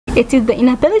It is the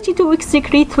inability to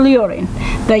excrete urine.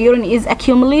 The urine is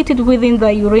accumulated within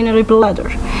the urinary bladder.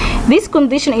 This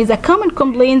condition is a common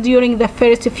complaint during the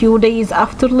first few days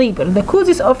after labor. The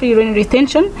causes of urinary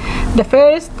retention: the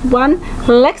first one,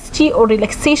 laxity or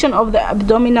relaxation of the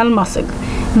abdominal muscle.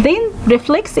 Then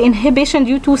reflex inhibition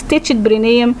due to stitched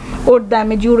perineum or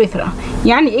damaged urethra.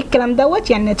 يعني ايه الكلام دوت؟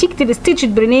 يعني نتيجة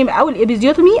الستيتشد برينيم او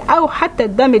الابيزيوتومي او حتى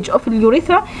الدمج اوف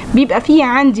اليوريثرا بيبقى فيه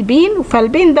عندي بين،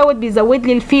 فالبين دوت بيزود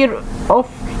لي الفير of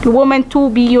the woman to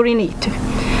be urinate.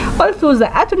 Also the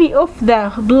atony of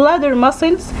the bladder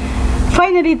muscles.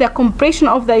 Finally, the compression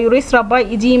of the urethra by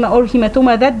edema or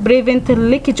hematoma that prevent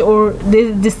leakage or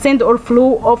descent or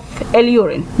flow of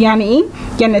urine. يعني ايه؟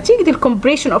 يعني نتيجة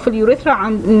الكمبريشن اوف اليوريثرا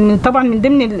طبعا من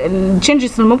ضمن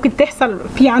التشنجز اللي ممكن تحصل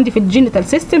في عندي في الجينيتال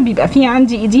سيستم بيبقى في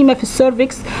عندي اديما في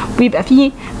السيرفكس وبيبقى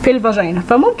في الفاجينا،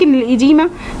 فممكن الاديما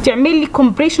تعمل لي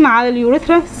كومبريشن على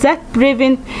اليوريثرا that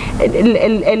prevent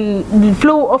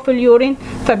الفلو اوف اليورين،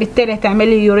 فبالتالي هتعمل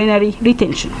لي urinary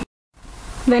retention.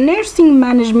 The nursing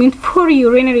management for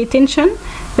urinary retention: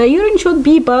 the urine should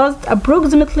be passed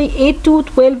approximately 8 to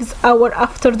 12 hours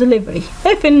after delivery.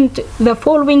 If the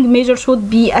following measures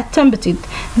should be attempted: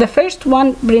 the first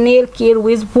one, prenatal care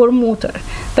with warm water;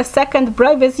 the second,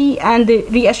 privacy and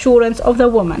reassurance of the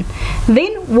woman;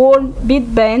 then warm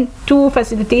bedpan to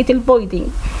facilitate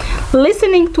voiding;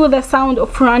 listening to the sound of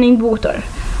running water.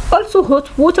 Also, hot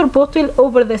water bottle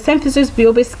over the symphysis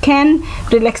pubis can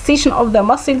relaxation of the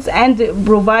muscles and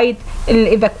provide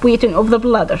evacuation of the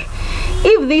bladder.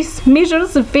 If these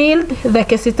measures failed, the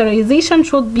catheterization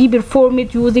should be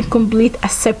performed using complete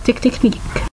aseptic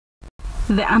technique.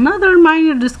 Another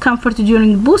minor discomfort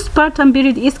during postpartum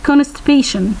period is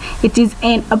constipation. It is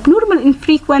an abnormal,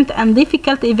 infrequent, and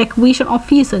difficult evacuation of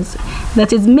feces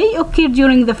that may occur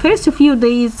during the first few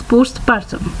days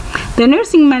postpartum. The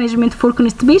nursing management for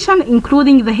constipation,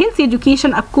 including the health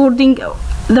education according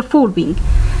the following: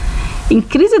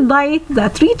 increased diet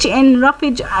that rich in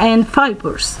roughage and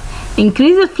fibers,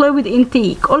 increased fluid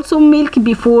intake, also milk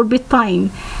before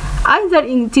bedtime. Either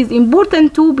it is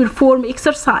important to perform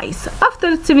exercise.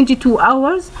 After 72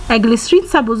 hours, a glycerin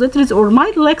suppositories or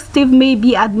mild laxative may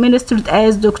be administered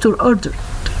as doctor ordered.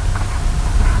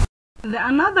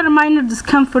 Another minor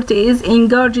discomfort is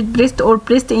engorged breast or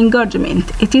breast engorgement.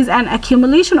 It is an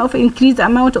accumulation of increased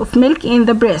amount of milk in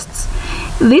the breasts.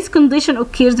 This condition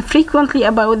occurs frequently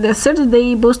about the third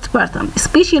day postpartum,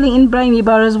 especially in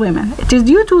primiparous women. It is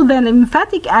due to the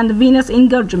lymphatic and venous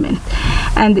engorgement,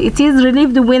 and it is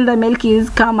relieved when the milk is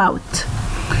come out.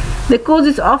 The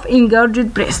causes of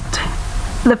engorged breast: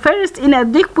 the first,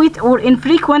 inadequate or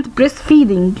infrequent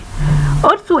breastfeeding;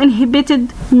 also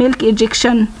inhibited milk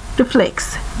ejection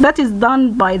reflex that is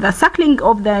done by the suckling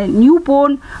of the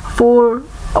newborn or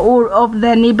of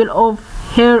the nipple of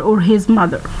her or his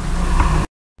mother.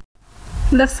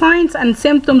 The signs and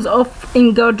symptoms of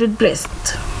engorged breast: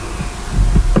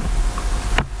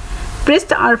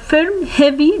 breasts are firm,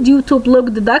 heavy due to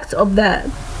blocked ducts of the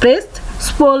breast,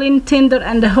 swollen, tender,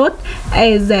 and hot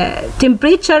as the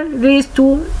temperature raised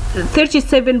to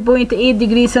 37.8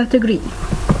 degrees centigrade.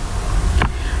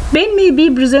 Pain may be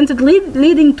presented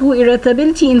leading to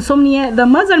irritability, insomnia. The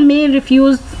mother may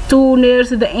refuse to nurse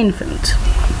the infant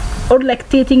or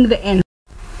lactating the infant.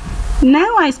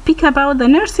 Now I speak about the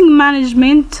nursing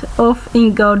management of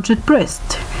engorged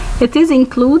breast. It is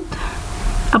include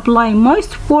apply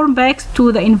moist warm bags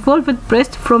to the involved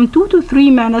breast from 2 to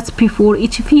 3 minutes before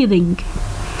each feeding.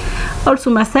 Also,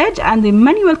 massage and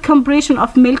manual compression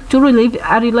of milk to relieve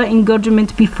areolar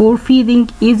engorgement before feeding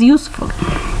is useful.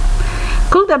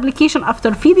 Cold application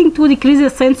after feeding to decrease the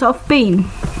sense of pain.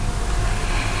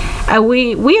 A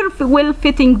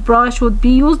well-fitting bra should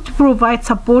be used to provide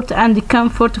support and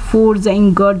comfort for the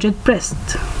engorged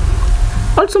breast.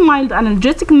 Also, mild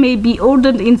analgesic may be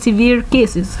ordered in severe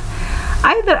cases.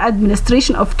 Either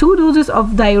administration of 2 doses of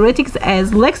diuretics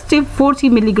as laxative 40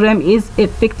 mg is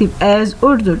effective as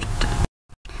ordered.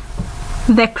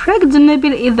 The cracked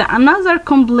nipple is another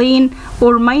complaint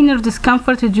or minor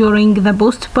discomfort during the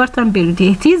postpartum period.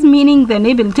 It is meaning the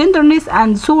nipple tenderness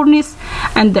and soreness,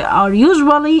 and are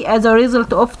usually as a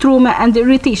result of trauma and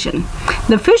irritation.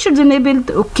 The fissured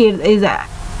nipple occurs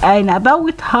in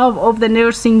about half of the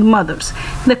nursing mothers.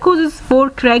 The causes for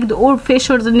cracked or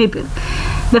fissured nipple: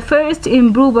 the first,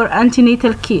 improper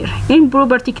antenatal care,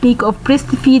 improper technique of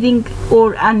breastfeeding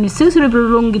or unnecessary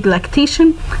prolonged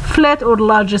lactation, flat or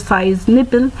large size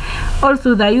nipple.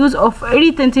 Also, the use of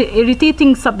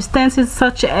irritating substances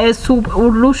such as soap or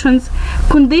lotions,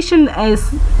 condition as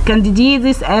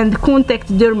candidiasis and contact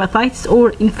dermatitis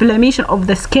or inflammation of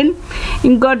the skin,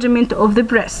 engorgement of the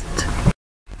breast.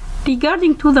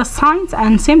 Regarding to the signs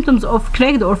and symptoms of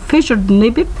cracked or fissured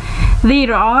nipple,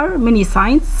 there are many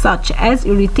signs such as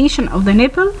irritation of the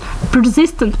nipple,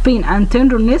 persistent pain and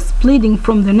tenderness, bleeding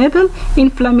from the nipple,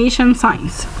 inflammation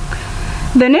signs.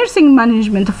 The nursing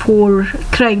management for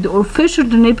cracked or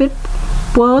fissured nipple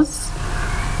was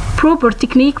proper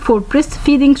technique for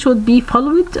breastfeeding should be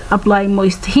followed. Apply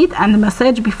moist heat and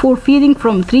massage before feeding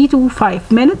from 3 to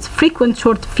 5 minutes. Frequent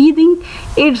short feeding,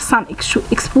 air sun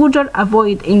exposure,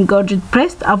 avoid engorged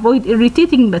breast, avoid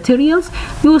irritating materials,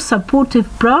 use supportive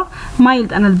bra, mild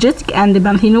analgesic and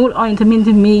panthenol ointment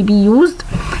may be used.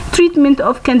 Treatment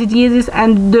of candidiasis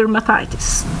and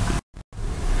dermatitis.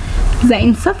 The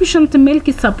insufficient milk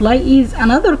supply is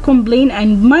another complaint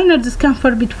and minor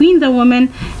discomfort between the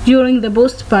women during the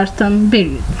postpartum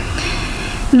period.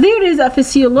 There is a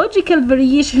physiological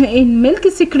variation in milk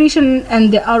secretion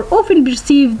and they are often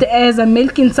perceived as a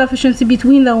milk insufficiency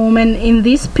between the women in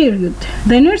this period.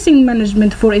 The nursing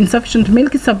management for insufficient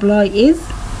milk supply is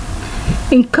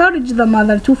encourage the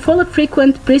mother to follow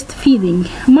frequent breastfeeding.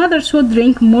 Mother should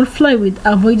drink more fluid.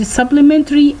 Avoid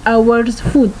supplementary hours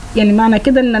food. يعني معنى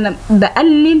كده ان انا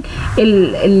بقلل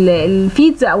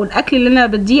الفيدز او الاكل اللي انا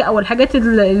بديه او الحاجات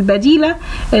البديله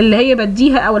اللي هي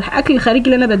بديها او الاكل الخارجي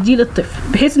اللي انا بديه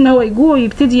للطفل بحيث ان هو يجوع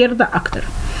ويبتدي يرضع اكتر.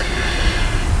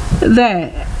 The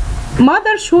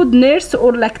mother should nurse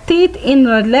or lactate in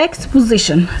relaxed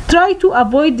position. Try to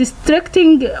avoid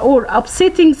distracting or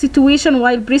upsetting situation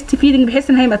while breastfeeding بحيث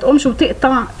ان هي ما تقومش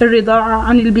وتقطع الرضاعة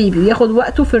عن البيبي وياخد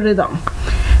وقته في الرضاعة.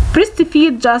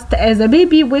 Breastfeed just as a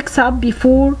baby wakes up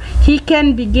before he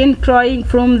can begin crying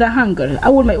from the hunger.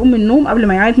 أول ما يقوم من النوم قبل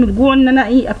ما يعيط من الجوع ان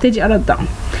انا ابتدي ارضعه.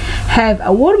 Have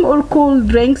a warm or cold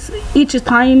drinks each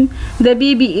time the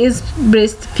baby is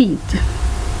breastfed.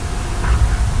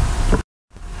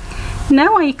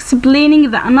 Now I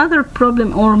explaining the another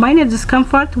problem or minor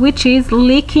discomfort which is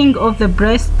leaking of the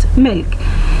breast milk.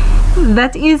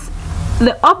 That is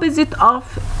the opposite of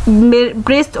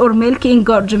breast or milk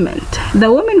engorgement. The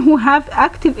women who have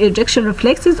active ejection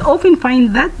reflexes often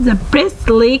find that the breast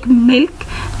leak milk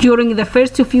during the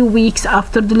first few weeks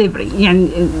after delivery. يعني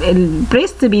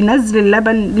البريست بينزل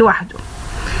اللبن لوحده.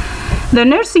 The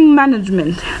nursing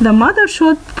management. The mother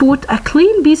should put a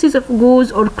clean pieces of gauze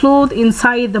or cloth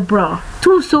inside the bra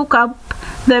to soak up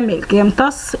the milk.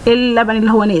 يمتص اللبن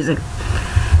اللي هو نازل.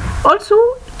 Also,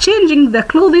 changing the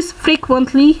clothes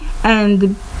frequently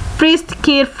and breast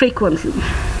care frequently.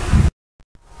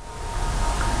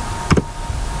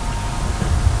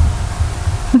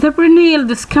 The perineal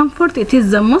discomfort, it is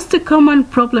the most common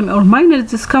problem or minor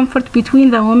discomfort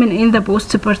between the women in the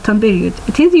postpartum period.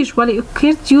 It is usually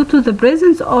occurs due to the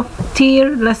presence of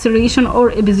tear, laceration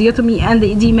or episiotomy and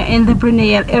edema in the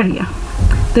perineal area.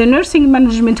 The nursing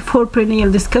management for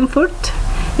perineal discomfort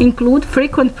include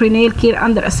frequent perineal care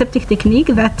under aseptic technique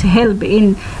that help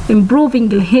in improving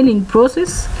the healing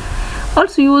process.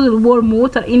 Also use warm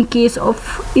water in case of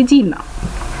edema.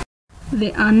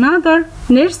 The another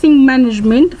nursing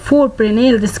management for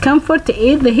perineal discomfort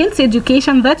is the health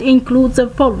education that includes the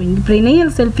following: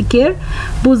 perineal self-care,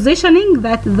 positioning,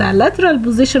 that the lateral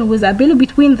position with a pillow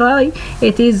between thigh,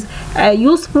 it is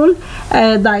useful.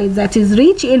 Diet that is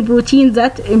rich in protein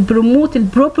that promote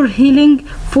proper healing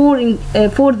for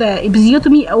the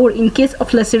episiotomy or in case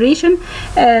of laceration.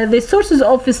 The sources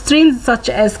of strains such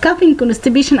as coughing,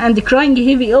 constipation and crying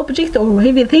heavy object or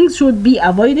heavy things should be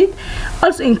avoided.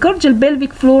 Also encourage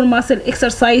pelvic floor muscle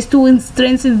exercise to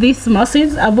strengthen these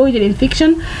muscles, avoid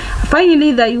infection.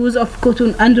 Finally, the use of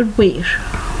cotton underwear.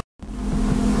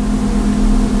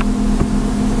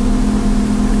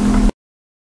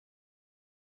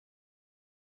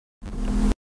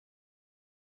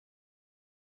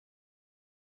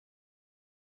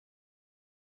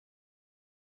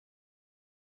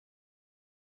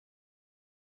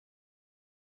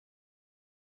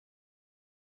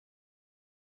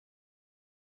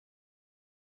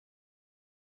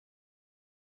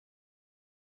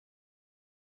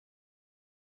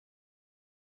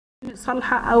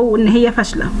 صالحة أو إن هي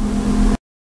فاشلة.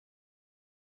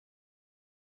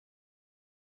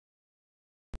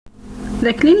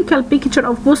 The clinical picture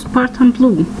of postpartum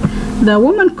flu. The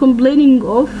woman complaining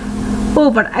of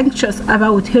over anxious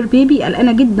about her baby,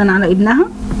 قلقانة جدا على ابنها.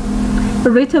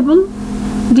 Irritable,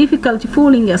 difficulty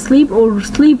falling asleep or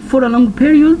sleep for a long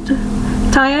period.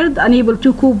 Tired, unable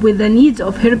to cope with the needs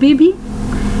of her baby.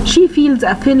 She feels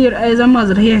a failure as a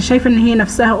mother. هي شايفة إن هي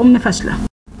نفسها أم فاشلة.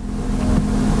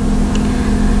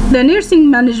 The nursing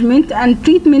management and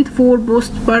treatment for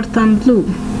postpartum flu.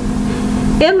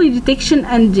 Early detection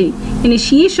and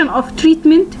initiation of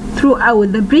treatment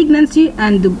throughout the pregnancy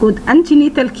and good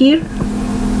antenatal care.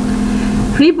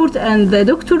 Report and the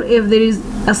doctor if there is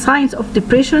a signs of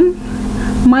depression,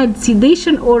 mild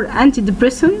sedation or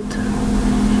antidepressant,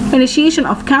 initiation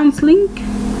of counseling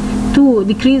to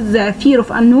decrease the fear of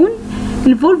unknown,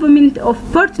 involvement of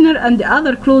partner and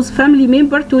other close family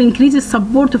member to increase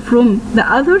support from the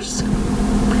others,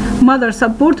 mother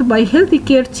support by healthy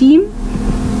care team,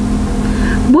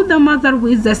 put the mother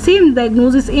with the same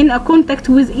diagnosis in a contact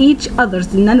with each others،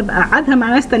 ان انا ابقى قاعدها مع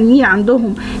ناس تانيين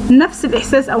عندهم نفس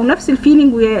الاحساس او نفس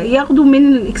الفيلينج وياخدوا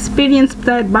من الاكسبيرينس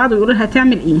بتاعت بعض ويقولوا لها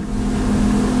هتعمل ايه.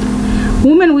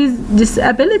 Women with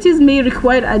disabilities may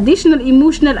require additional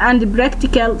emotional and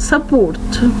practical support.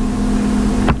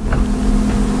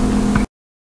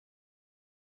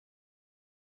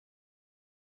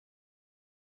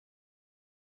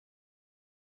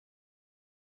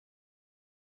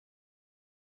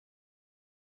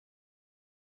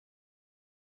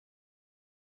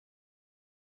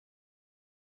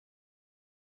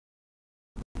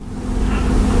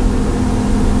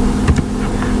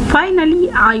 Finally,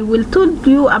 I will tell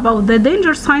you about the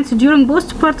danger signs during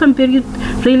postpartum period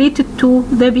related to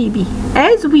the baby.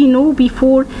 As we know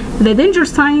before, the danger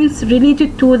signs related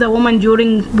to the woman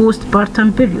during postpartum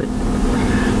period.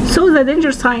 So the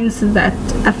danger signs that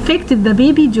affected the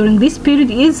baby during this period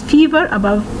is fever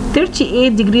above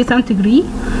 38 degrees centigrade,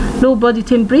 low body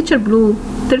temperature below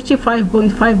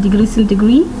 35.5 degrees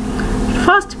centigrade,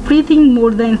 fast breathing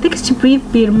more than 60 breaths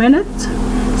per minute,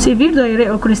 severe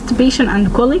diarrhea or constipation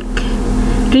and colic,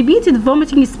 repeated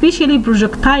vomiting especially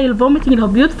projectile vomiting اللي هو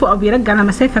بيطفو أو بيرجع على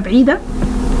مسافة بعيدة،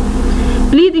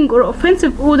 bleeding or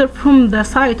offensive odor from the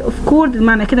site of cord،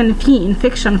 معنى كده إن في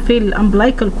infection في ال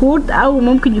umbilical cord أو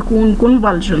ممكن يكون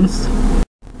convulsions.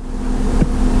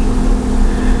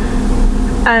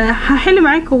 هحل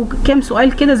معاكم كام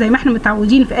سؤال كده زي ما احنا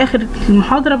متعودين في اخر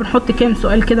المحاضرة بنحط كام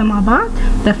سؤال كده مع بعض.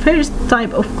 The first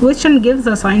type of question gives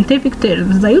the scientific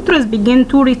terms. The uterus begin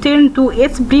to return to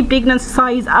its pre-pregnancy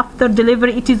size after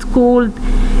delivery. It is called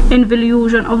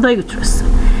involution of the uterus.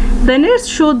 The nurse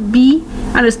should be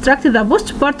instructed the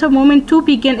postpartum woman to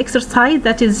begin exercise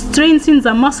that is strengthen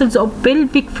the muscles of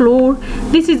pelvic floor.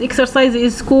 This is exercise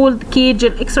is called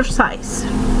Kegel exercise.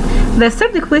 The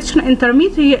third question,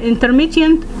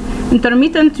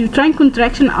 intermittent uterine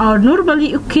contraction are normally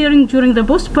occurring during the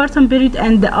postpartum period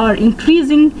and are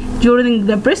increasing during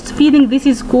the breastfeeding. This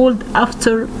is called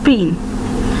after pain.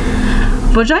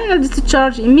 Vaginal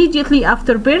discharge immediately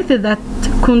after birth that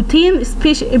contain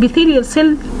epithelial cell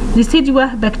residua,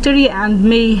 bacteria and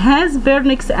may has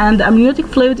vernix and amniotic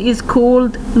fluid is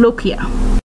called lochia.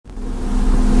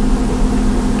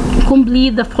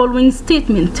 Complete the following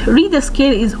statement. Read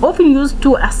scale is often used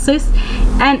to assess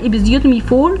an episiotomy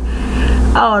for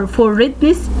R for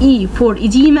redness, E for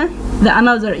edema, the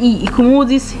another E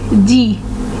ecchymosis, D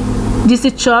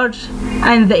discharge,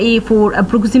 and the A for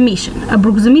approximation.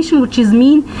 Approximation which is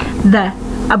mean the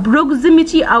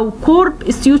approximity أو قرب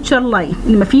suture line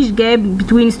إن مفيش gap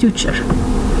between suture.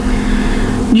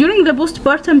 During the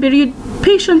postpartum period,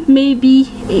 patient may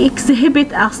exhibit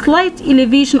a slight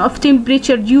elevation of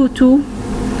temperature due to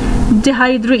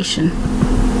dehydration.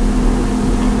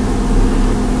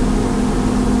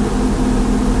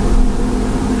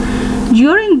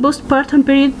 During postpartum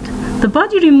period, the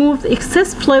body removes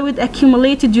excess fluid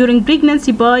accumulated during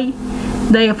pregnancy by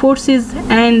diaphoresis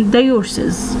and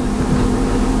diuresis.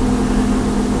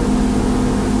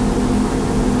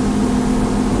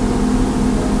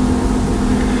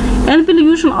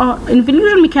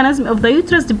 Involution mechanism of the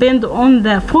uterus depend on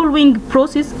the following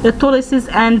process: autolysis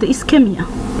and ischemia.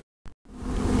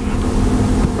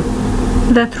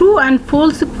 The true and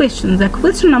false question. The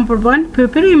question number 1,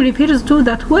 puerperium refers to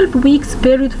the 12 weeks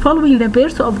period following the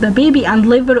birth of the baby and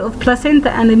delivery of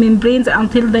placenta and membranes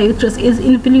until the uterus is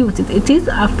involuted. It is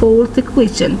a false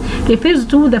question. Refers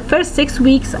to the first 6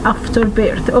 weeks after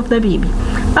birth of the baby.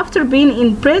 After pain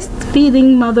in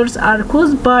breastfeeding mothers are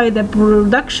caused by the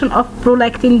production of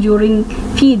prolactin during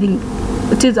feeding.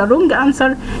 It is a wrong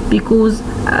answer because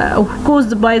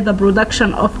caused by the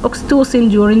production of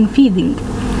oxytocin during feeding.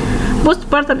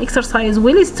 Postpartum exercise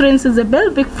will strengthen the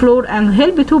pelvic floor and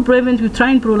help to prevent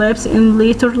uterine prolapse in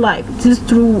later life. It is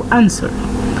true answer.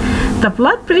 The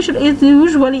blood pressure is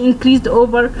usually increased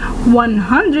over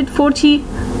 140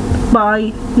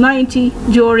 by 90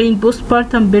 during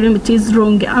postpartum period. It is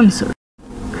wrong answer.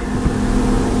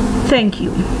 Thank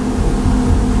you.